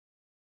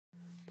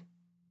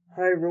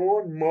Hi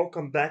everyone,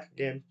 welcome back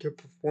again to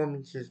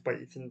Performances by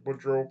Ethan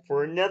Boudreau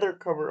for another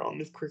cover on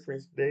this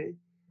Christmas day.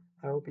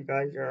 I hope you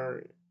guys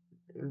are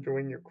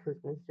enjoying your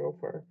Christmas so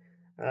far.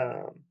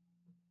 Um,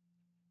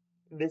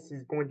 this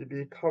is going to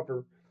be a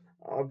cover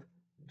of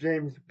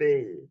James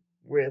Bay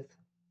with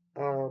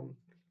um,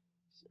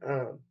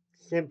 uh,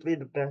 Simply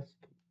the Best.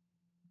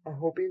 I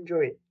hope you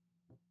enjoy it.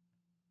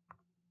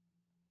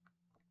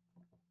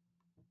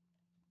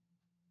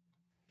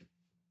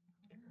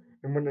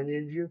 And when I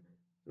need you,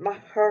 my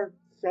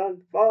heart's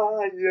on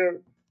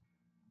fire.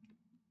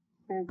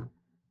 Ooh,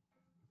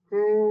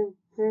 ooh,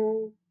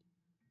 ooh.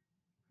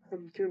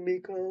 Come to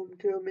me,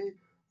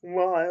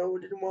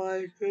 wild and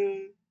wide.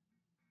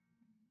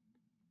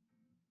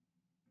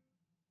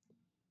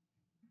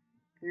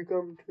 You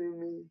come to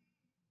me,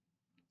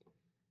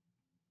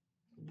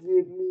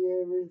 give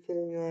me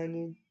everything I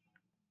need,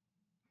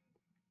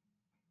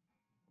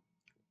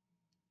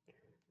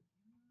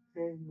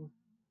 and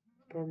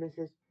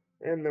promises,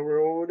 and the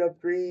world of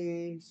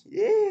dreams.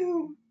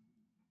 Yeah,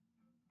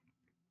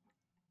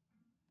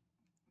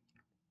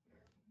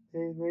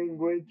 and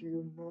language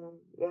you know,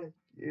 like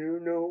you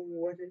know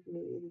what it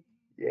means.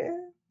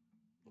 Yeah,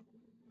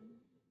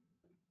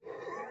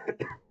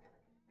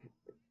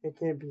 it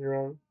can't be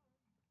wrong.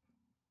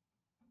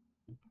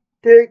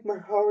 Take my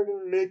heart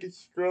and make it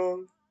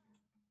strong.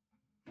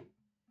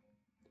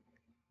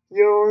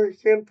 You're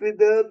simply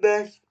the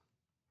best,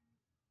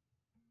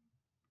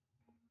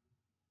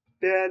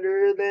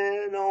 better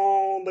than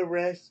all the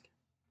rest,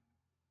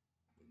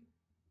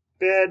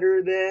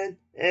 better than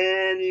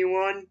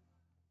anyone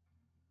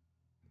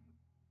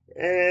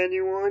I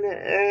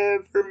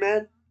ever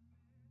met.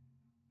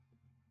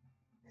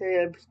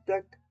 Hey, I'm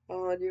stuck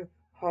on your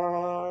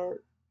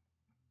heart.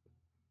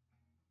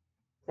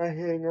 I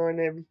hang on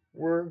every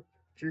word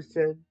you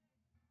said.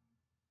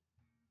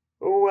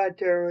 Oh, I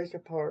tear us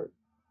apart.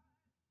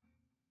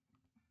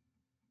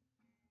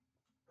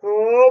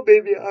 Oh,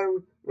 baby, I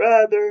would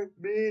rather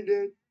be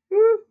dead.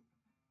 Woo!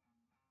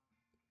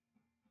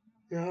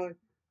 God,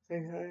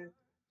 and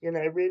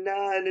every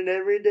night and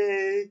every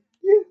day.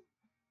 Yeah.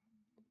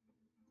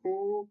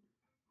 Ooh,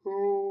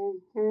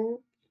 ooh,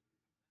 ooh.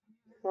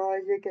 I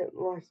get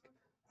lost.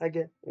 I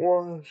get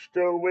washed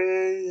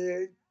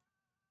away.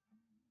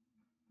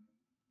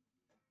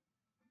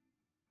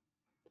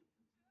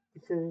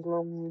 Because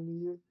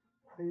lonely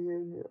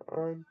hanging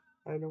on.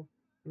 I don't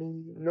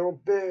need no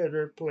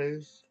better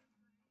place.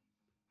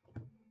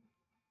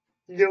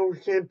 You're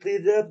simply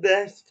the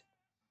best.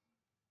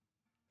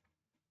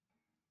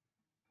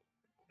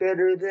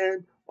 Better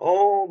than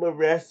all the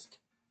rest.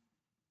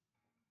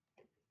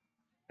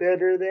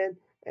 Better than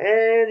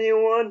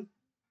anyone,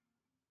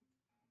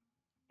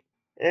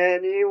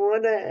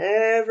 anyone I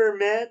ever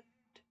met.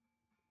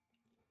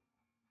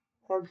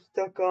 I'm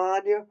stuck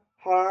on your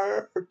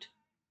heart.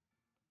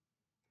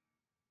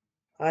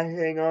 I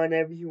hang on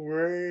every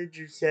word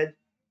you said.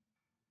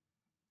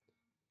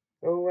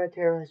 Oh, I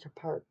tear us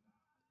apart.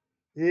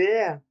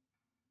 Yeah.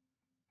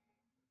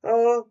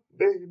 Oh,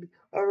 baby,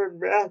 I would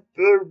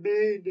rather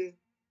be dead.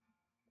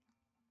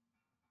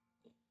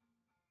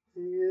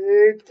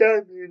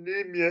 Anytime you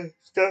need me, I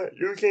start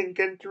losing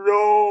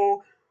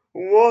control.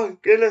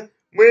 Walking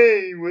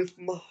away with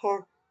my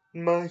heart,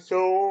 my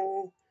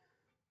soul.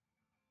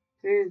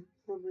 Hey,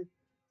 somebody,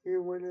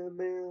 you wanna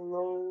be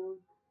alone?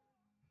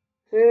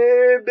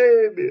 Hey,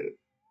 baby,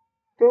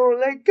 don't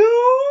let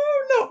go,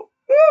 no.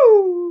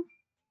 Ooh.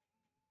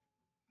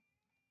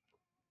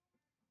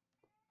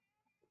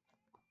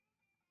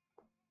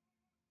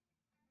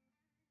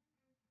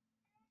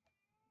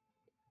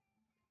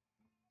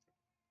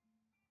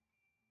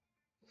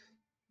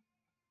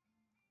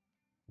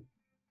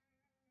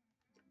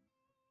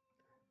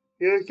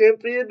 You're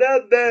simply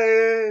the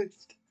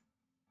best,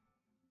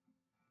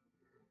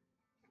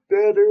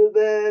 better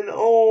than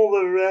all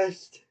the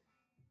rest,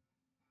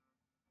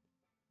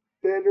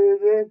 better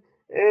than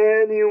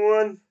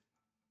anyone,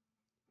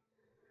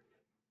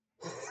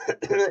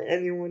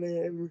 anyone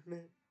I ever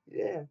met.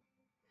 Yeah.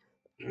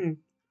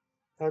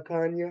 How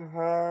on your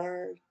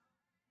heart?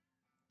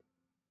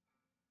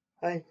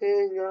 I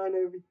hang on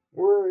every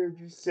word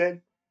you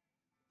said.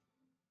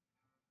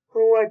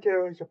 Oh, I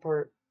tear us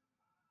apart.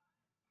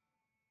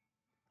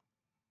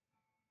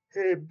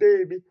 Hey,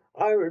 baby,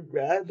 I would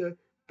rather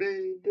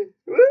be dead.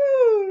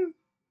 Woo!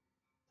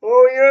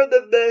 Oh, you're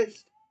the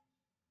best.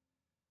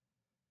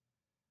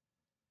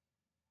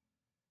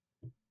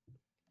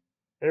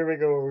 There we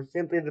go.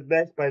 Simply the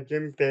Best by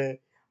Jim Fair.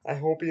 I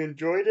hope you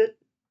enjoyed it.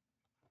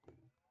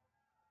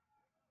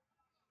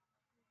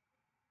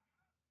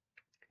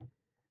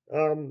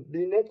 The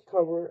next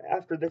cover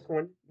after this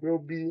one will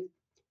be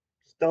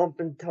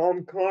Stompin'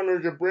 Tom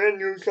Connors, a brand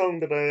new song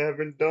that I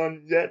haven't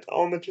done yet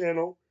on the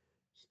channel.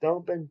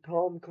 Stompin'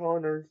 Tom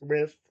Connors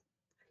with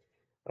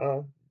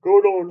uh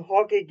Good Old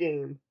Hockey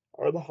Game,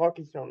 or the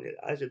hockey song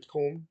as it's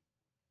called.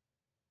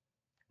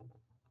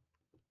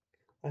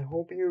 I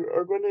hope you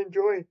are going to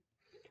enjoy.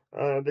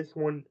 This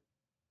one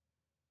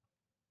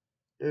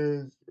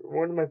is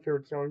one of my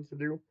favorite songs to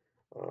do.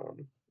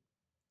 Um,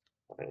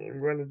 I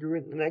am going to do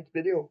it in the next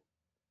video.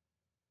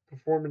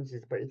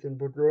 Performances by Ethan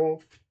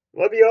Boudreau.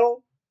 Love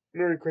y'all.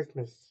 Merry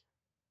Christmas.